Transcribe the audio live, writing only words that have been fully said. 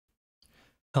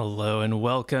Hello and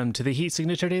welcome to the Heat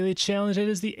Signature Daily Challenge. It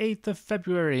is the 8th of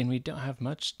February and we don't have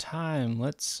much time.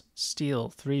 Let's steal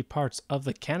 3 parts of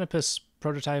the cannabis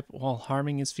prototype while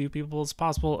harming as few people as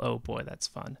possible. Oh boy, that's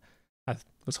fun. I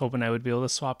was hoping I would be able to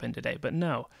swap in today, but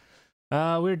no.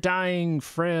 We're dying,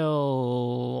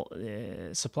 frail,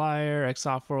 supplier,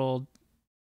 X-Offworld.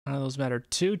 None of those matter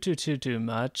too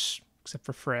much, except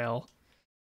for frail.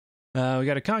 We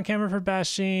got a con camera for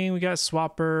bashing, we got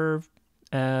swapper,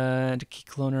 and a key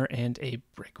cloner and a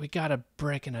brick. We got a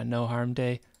brick and a no harm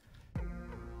day.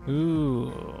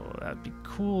 Ooh, that'd be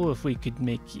cool if we could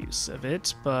make use of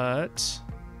it, but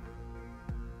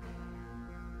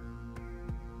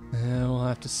we'll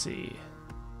have to see.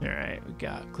 All right, we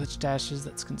got glitch dashes.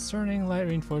 That's concerning. Light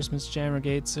reinforcements, jammer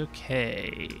gates.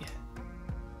 Okay.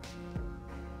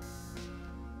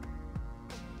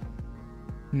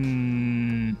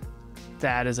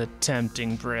 That is a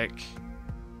tempting brick.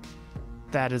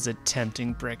 That is a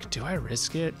tempting brick. Do I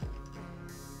risk it?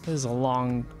 This is a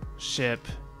long ship.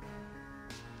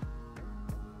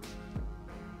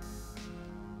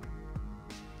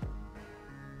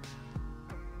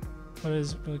 What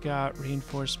is, we got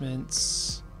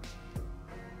reinforcements.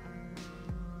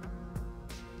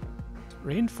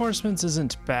 Reinforcements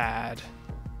isn't bad.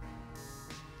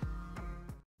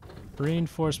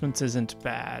 Reinforcements isn't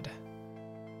bad.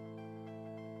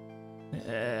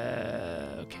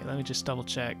 Okay, let me just double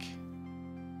check.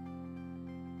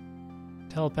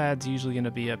 Telepad's usually going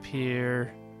to be up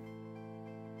here.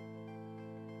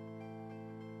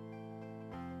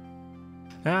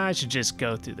 I should just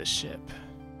go through the ship.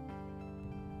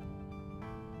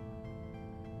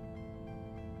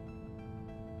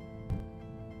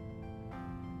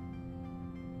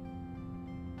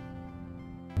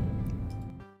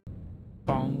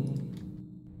 Bong.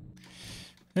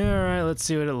 Alright, let's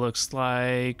see what it looks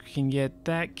like. We can get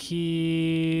that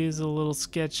key. It's a little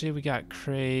sketchy. We got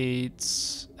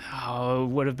crates. Oh, it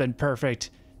would have been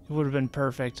perfect. It would have been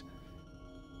perfect.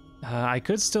 I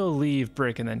could still leave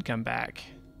brick and then come back.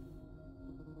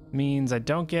 Means I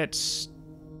don't get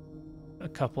a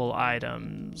couple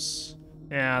items.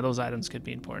 Yeah, those items could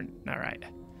be important. Alright.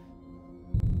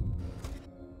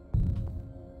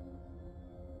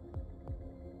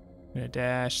 I'm gonna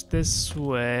dash this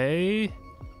way.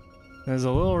 It was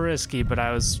a little risky, but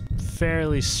I was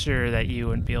fairly sure that you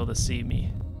wouldn't be able to see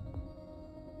me.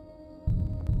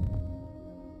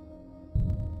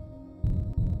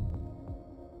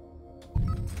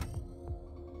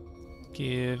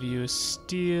 Give you a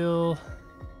steal.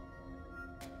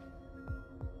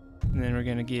 And then we're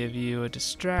gonna give you a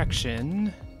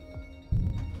distraction.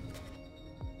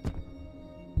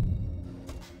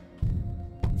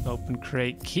 Open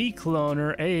crate key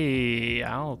cloner. Hey,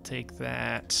 I'll take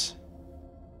that.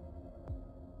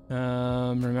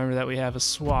 Remember that we have a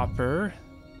swapper.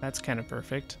 That's kind of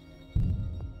perfect.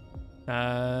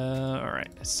 Alright,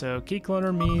 so key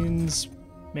cloner means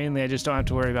mainly I just don't have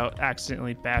to worry about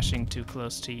accidentally bashing too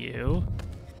close to you.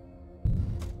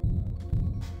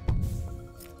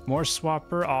 More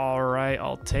swapper. Alright,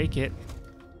 I'll take it.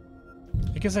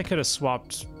 I guess I could have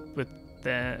swapped with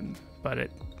them, but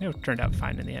it turned out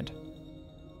fine in the end.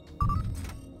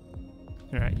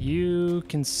 Alright, you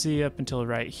can see up until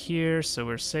right here, so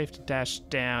we're safe to dash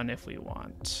down if we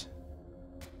want.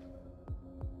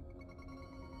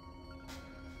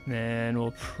 Then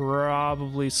we'll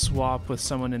probably swap with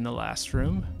someone in the last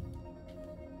room.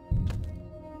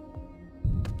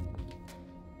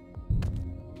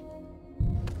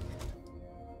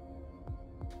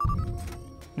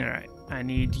 Alright, I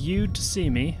need you to see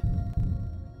me,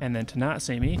 and then to not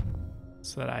see me,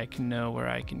 so that I can know where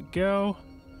I can go.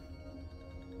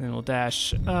 Then we'll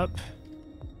dash up,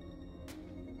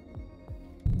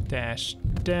 dash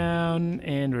down,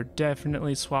 and we're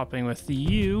definitely swapping with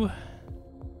you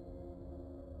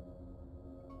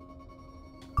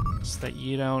so that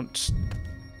you don't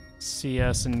see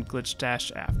us and glitch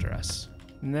dash after us.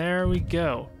 And there we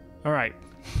go. All right,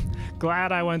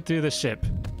 glad I went through the ship.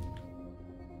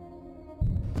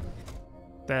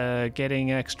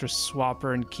 Getting extra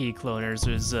swapper and key cloners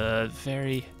was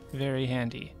very, very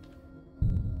handy.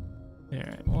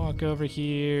 Alright, walk over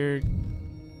here,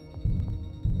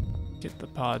 get the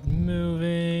pod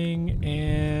moving,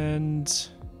 and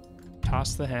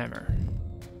toss the hammer.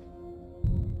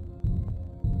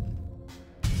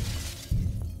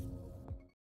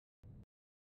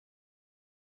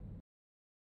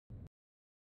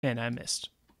 And I missed.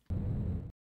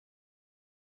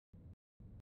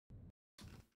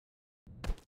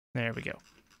 There we go.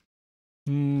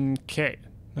 Okay,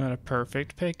 not a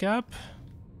perfect pickup.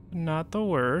 Not the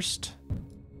worst.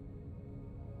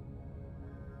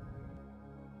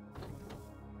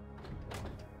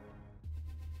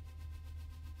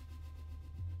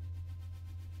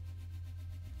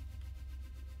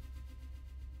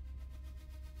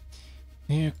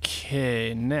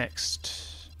 Okay,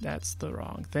 next. That's the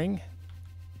wrong thing.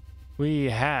 We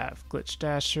have glitch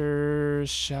dashers,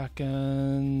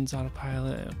 shotguns,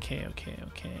 autopilot.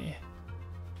 Okay.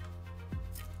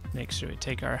 Make sure we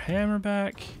take our hammer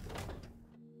back.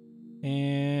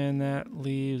 And that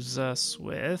leaves us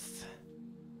with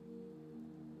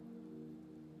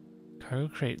cargo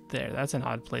crate there. That's an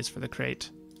odd place for the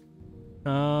crate.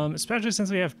 Especially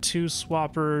since we have 2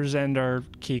 swappers and our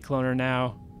key cloner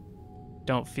now.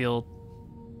 Don't feel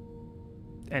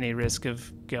any risk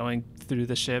of going through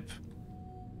the ship.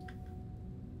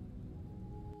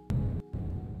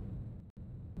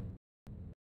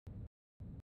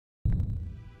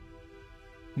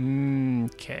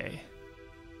 Okay.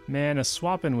 Man, a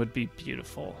swap-in would be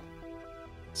beautiful.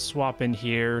 Swap in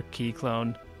here, key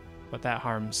clone, but that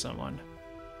harms someone.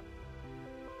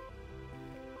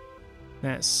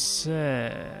 That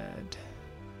said,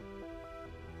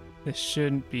 this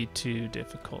shouldn't be too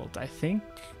difficult. I think,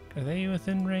 are they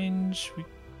within range?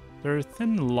 They're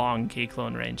within long key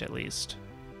clone range at least.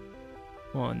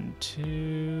 1, 2,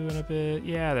 and a bit.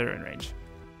 Yeah, they're in range.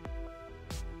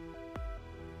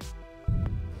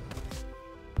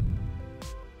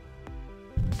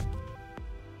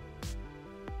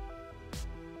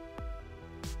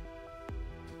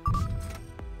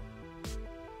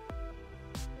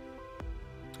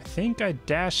 I think I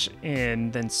dash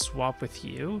in, then swap with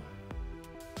you.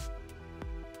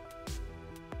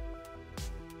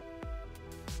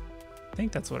 I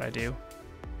think that's what I do.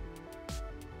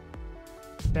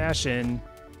 Dash in,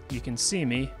 you can see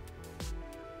me.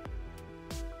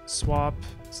 Swap,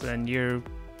 so then you're...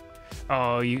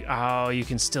 Oh, you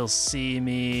can still see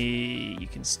me. You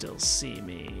can still see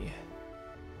me.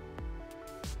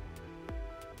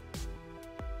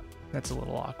 That's a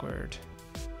little awkward.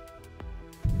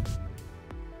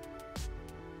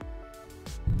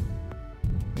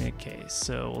 Okay,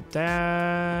 so we'll dash.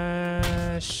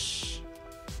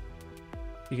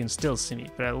 You can still see me,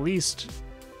 but at least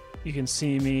you can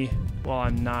see me while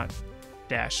I'm not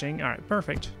dashing. All right,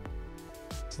 perfect.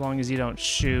 As long as you don't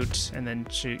shoot and then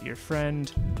shoot your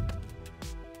friend.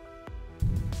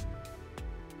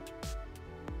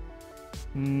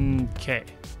 Okay.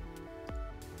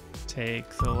 Take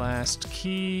the last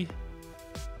key.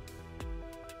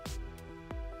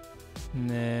 And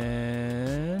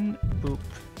then boop,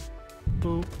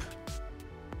 boop.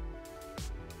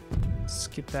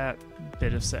 Skip that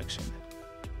bit of section.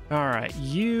 All right,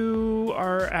 you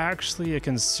are actually a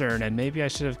concern, and maybe I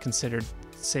should have considered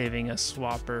saving a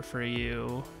swapper for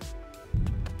you.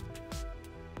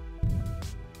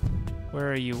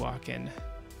 Where are you walking?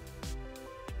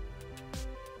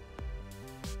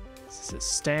 It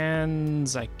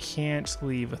stands. I can't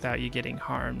leave without you getting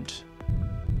harmed.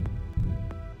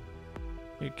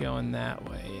 You're going that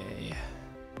way.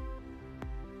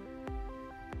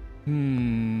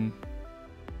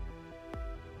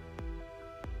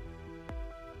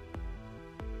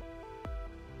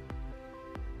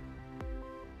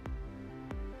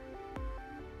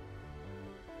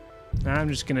 I'm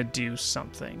just gonna do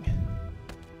something.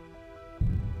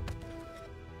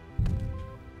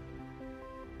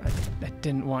 I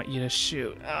didn't want you to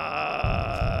shoot.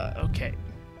 Okay.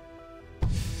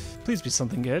 Please be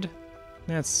something good.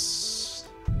 That's...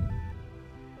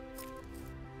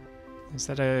 Is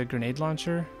that a grenade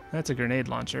launcher? That's a grenade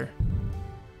launcher.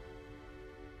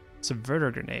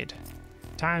 Subverter grenade.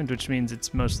 Timed, which means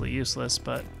it's mostly useless,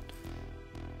 but...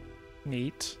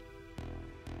 Neat.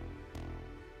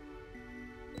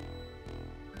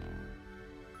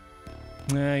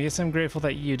 I guess I'm grateful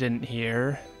that you didn't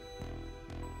hear.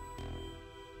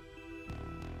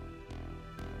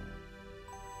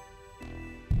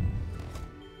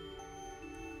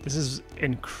 This is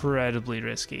incredibly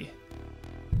risky.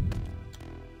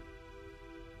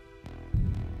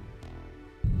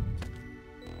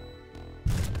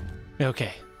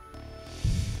 Okay.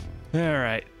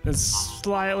 Alright. It's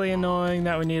slightly annoying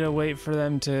that we need to wait for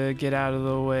them to get out of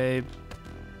the way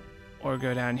or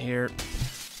go down here.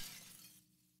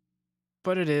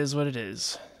 But it is what it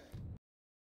is.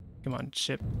 Come on,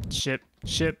 ship, ship,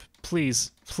 ship.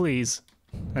 Please, please.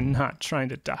 I'm not trying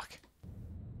to dock.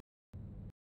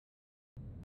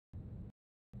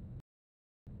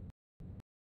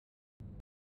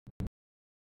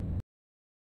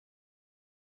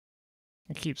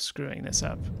 I keep screwing this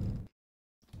up.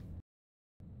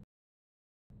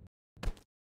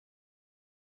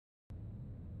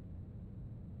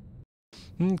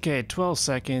 Okay, 12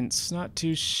 seconds. Not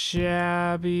too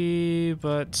shabby,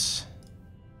 but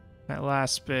that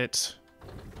last bit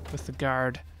with the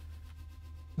guard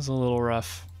was a little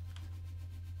rough.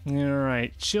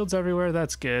 Alright, shields everywhere,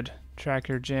 that's good.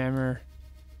 Tracker jammer.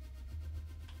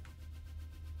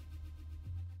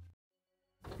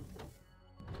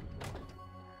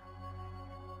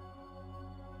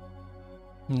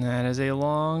 That is a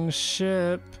long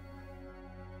ship.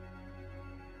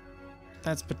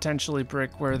 That's potentially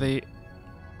brick worthy.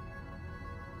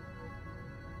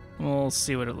 We'll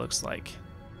see what it looks like.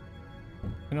 We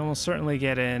can almost certainly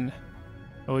get in.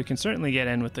 Well, we can certainly get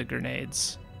in with the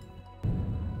grenades.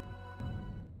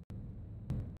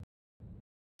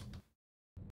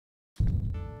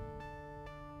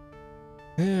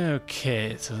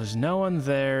 Okay, so there's no one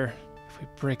there. If we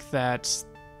break that,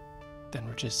 then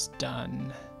we're just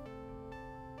done.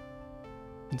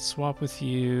 And swap with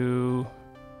you.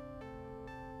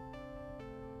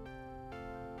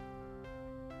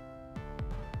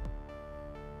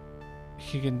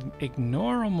 You can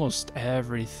ignore almost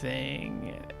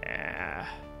everything. I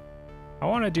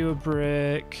want to do a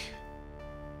brick.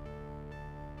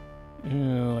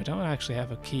 Ooh, I don't actually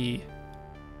have a key.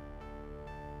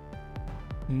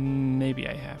 Maybe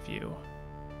I have you.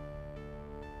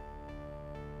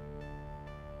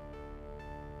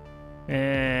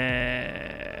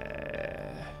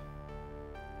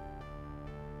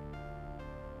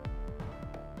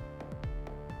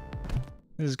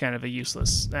 This is kind of a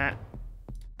useless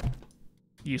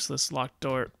locked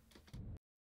door.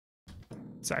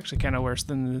 It's actually kind of worse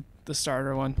than the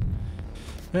starter one.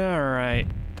 All right,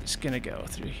 just gonna go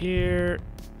through here.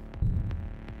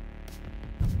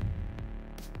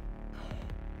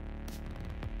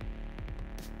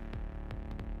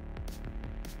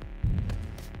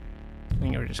 I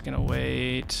think we're just gonna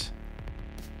wait.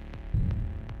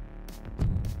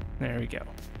 There we go.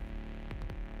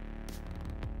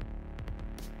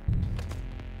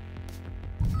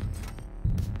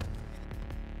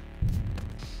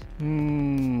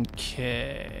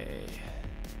 Okay.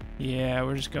 Yeah,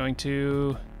 we're just going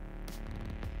to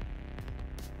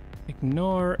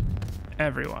ignore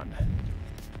everyone.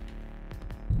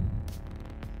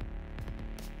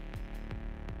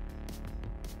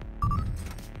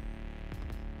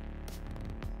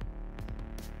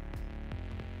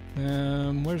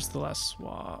 Where's the last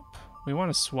swap? We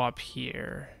want to swap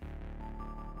here.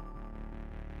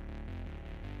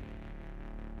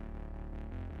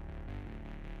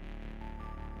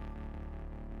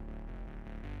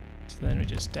 So then we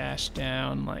just dash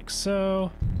down like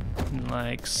so, and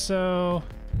like so,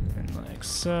 and like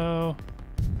so,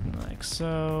 and like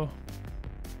so,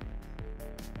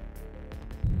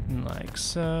 and like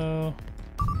so.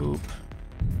 Boop.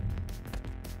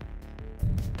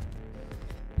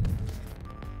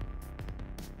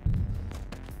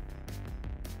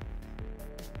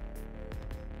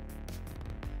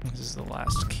 This is the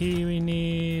last key we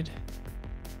need.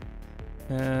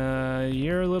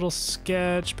 You're a little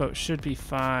sketch, but should be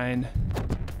fine.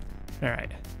 All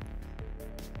right.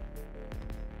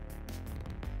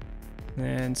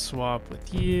 Then swap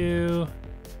with you.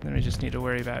 Then we just need to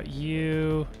worry about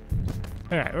you.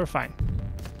 All right, we're fine.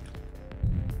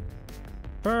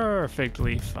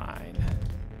 Perfectly fine.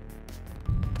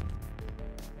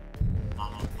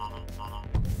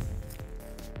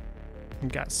 We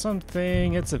got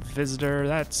something. It's a visitor.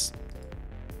 That's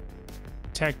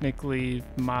technically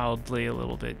mildly a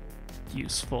little bit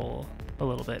useful. A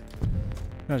little bit.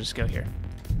 I'll just go here.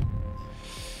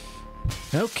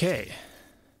 Okay.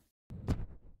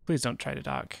 Please don't try to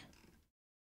dock.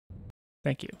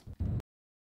 Thank you.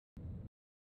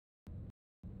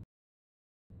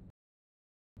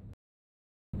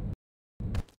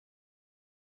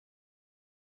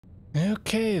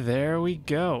 Okay, there we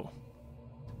go.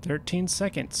 13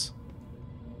 seconds.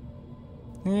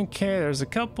 Okay, there's a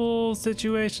couple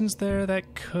situations there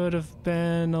that could have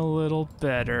been a little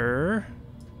better.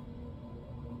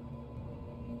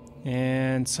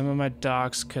 And some of my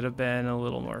docks could have been a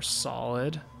little more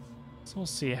solid. So we'll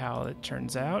see how it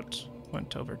turns out.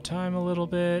 Went over time a little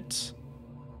bit.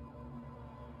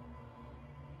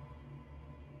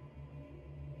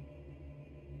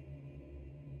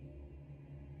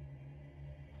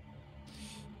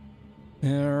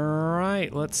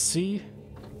 Alright, let's see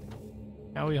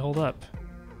how we hold up.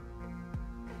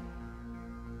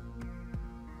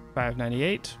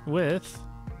 598 with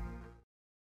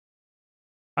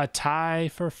a tie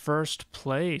for first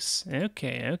place.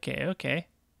 Okay.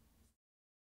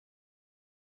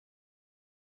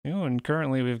 Oh, and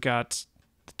currently we've got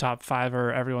the top 5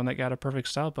 are everyone that got a perfect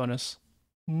style bonus.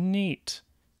 Neat.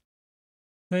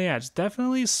 So yeah, it's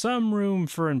definitely some room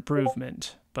for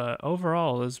improvement, but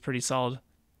overall it was pretty solid.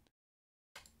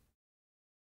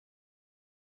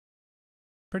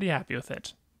 Pretty happy with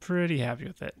it.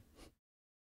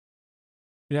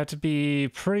 You'd have to be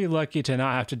pretty lucky to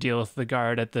not have to deal with the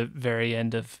guard at the very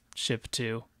end of ship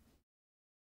 2.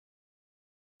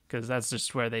 Because that's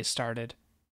just where they started.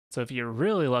 So if you're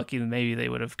really lucky, then maybe they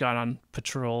would have gone on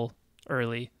patrol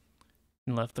early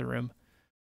and left the room.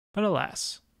 But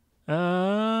alas.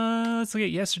 Let's look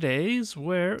at yesterday's,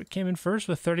 where it came in first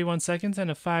with 31 seconds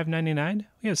and a 5.99.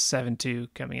 We have 7-2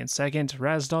 coming in second,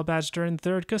 Razdal Badger in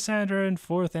third, Cassandra in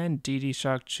fourth, and DD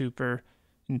Shock Trooper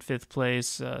in fifth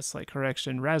place. Slight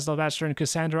correction, Razdal Badger and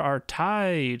Cassandra are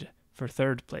tied for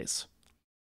third place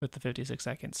with the 56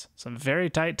 seconds. Some very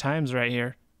tight times right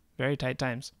here. Very tight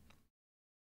times.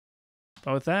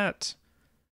 But with that,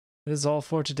 this is all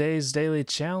for today's daily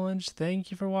challenge. Thank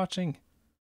you for watching,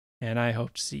 and I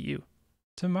hope to see you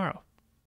tomorrow.